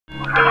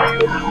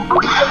Hey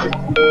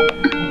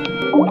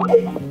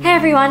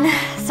everyone,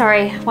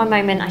 sorry, one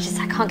moment, I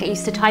can't get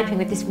used to typing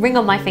with this ring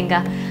on my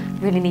finger. I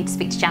really need to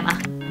speak to Janna.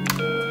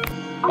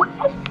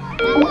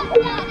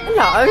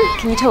 Hello?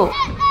 Can you talk?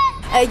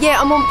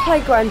 Yeah, I'm on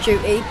playground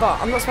duty, but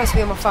I'm not supposed to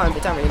be on my phone, but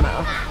it don't really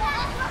matter.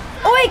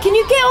 Oi, can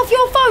you get off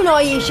your phone,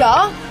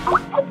 Aisha?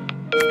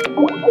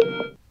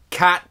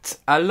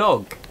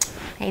 Catalog.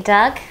 Hey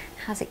Doug,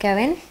 how's it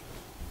going?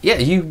 Yeah,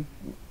 are you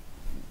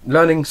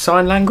learning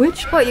sign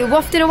language? What, you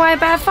wafted away a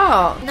bad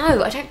fart?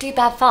 No, I don't do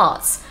bad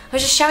farts. I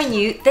was just showing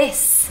you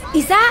this.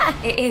 Is that?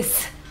 It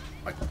is.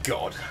 My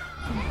God.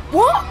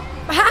 What?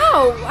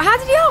 How? How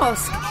did he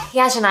ask? He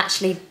hasn't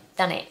actually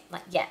done it,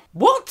 like, yet.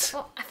 What?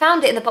 Well, I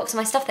found it in the box of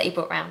my stuff that he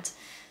brought round.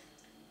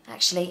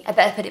 Actually, I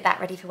better put it back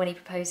ready for when he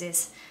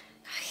proposes.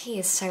 He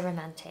is so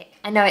romantic.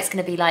 I know it's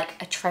going to be like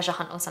a treasure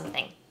hunt or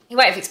something. He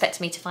won't have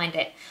expected me to find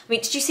it. I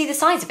mean, did you see the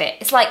size of it?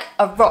 It's like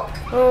a rock.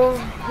 Well,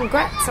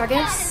 congrats, I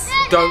guess.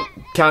 Don't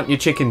count your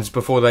chickens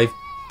before they've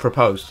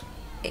proposed.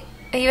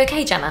 Are you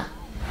okay, Janna?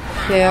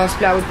 Yeah, I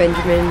split up with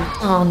Benjamin.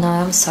 Oh no,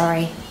 I'm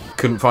sorry.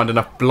 Couldn't find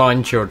enough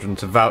blind children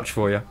to vouch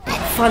for you.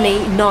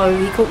 Funny, no,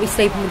 he caught me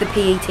sleeping with the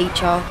PE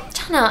teacher.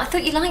 Janna, I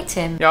thought you liked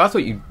him. Yeah, I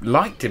thought you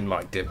liked him.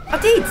 I did.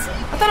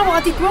 I don't know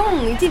what I did wrong.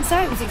 He didn't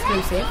say it was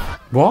exclusive.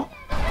 What?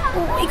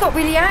 Well, he got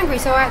really angry,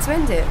 so I had to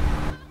end it.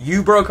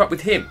 You broke up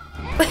with him?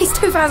 But it's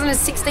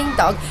 2016,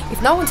 Doug.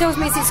 If no one tells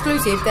me it's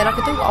exclusive, then I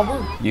can do what I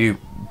want. You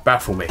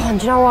baffle me. And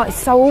do you know what? It's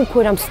so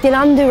awkward. I'm still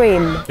under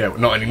him. Yeah, well,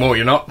 not anymore,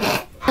 you're not.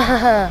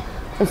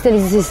 I'm still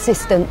his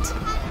assistant.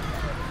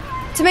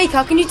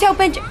 Tamika, can you tell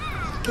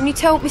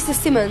Mr.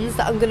 Simmons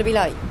that I'm going to be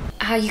late?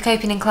 How are you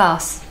coping in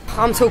class?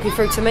 I'm talking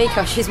through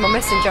Tamika. She's my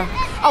messenger.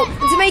 Oh,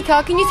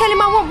 Tamika, can you tell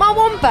him I want my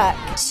wand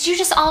back? Did you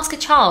just ask a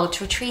child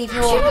to retrieve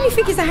your... She only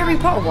think it's a Harry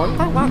Potter one.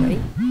 Don't worry.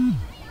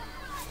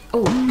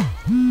 Oh.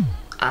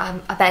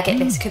 I better get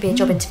this. Could be a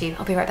job interview.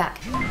 I'll be right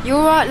back. You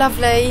all right,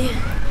 lovely?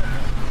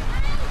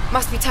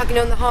 Must be tugging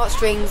on the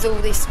heartstrings, all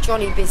this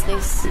Johnny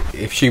business.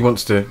 If she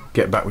wants to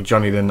get back with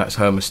Johnny, then that's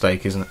her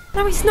mistake, isn't it?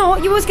 No, it's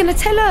not. You was going to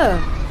tell her.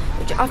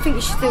 Which I think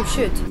you still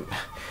should.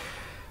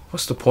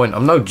 What's the point?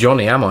 I'm no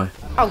Johnny, am I?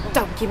 Oh,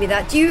 don't give me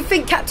that. Do you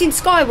think Captain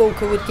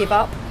Skywalker would give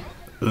up?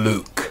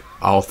 Luke,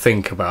 I'll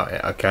think about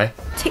it, okay?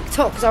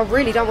 TikTok, because I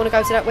really don't want to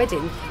go to that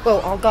wedding.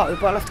 Well, I'll go,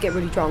 but I'll have to get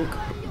really drunk.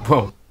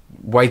 Well,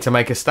 way to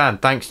make a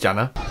stand. Thanks,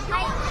 Janna.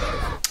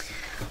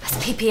 That's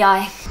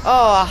PPI.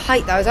 Oh, I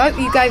hate those. I hope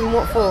you gave him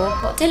what for.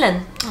 What,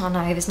 Dylan? Oh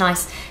no, he was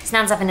nice. His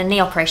nan's having a knee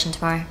operation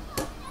tomorrow.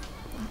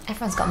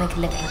 Everyone's got to make a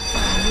living.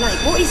 Mate,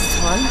 what is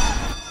the time?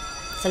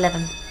 It's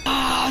 11.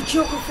 Oh,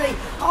 geography.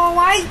 Oh,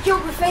 I hate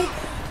geography.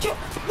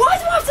 Why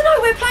do I have to know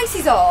where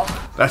places are?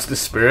 That's the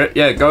spirit.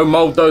 Yeah, go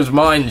mould those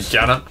minds,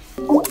 Janna.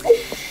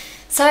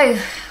 So,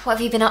 what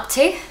have you been up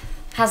to?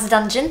 How's the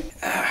dungeon?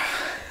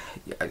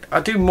 I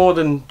do more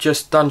than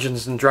just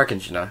Dungeons and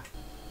Dragons, you know.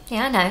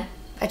 Yeah, I know.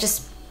 I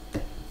just...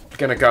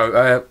 Gonna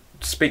go.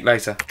 Speak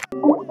later.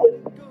 Oh.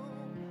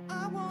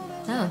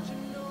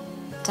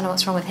 Don't know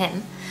what's wrong with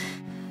him.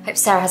 Hope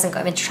Sarah hasn't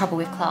got him into trouble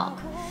with Clark.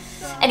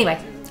 Anyway,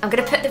 I'm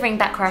gonna put the ring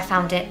back where I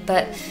found it,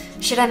 but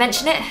should I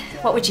mention it?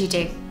 What would you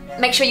do?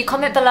 Make sure you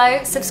comment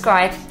below,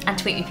 subscribe, and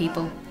tweet me,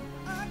 people.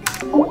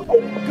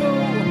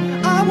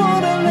 I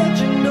wanna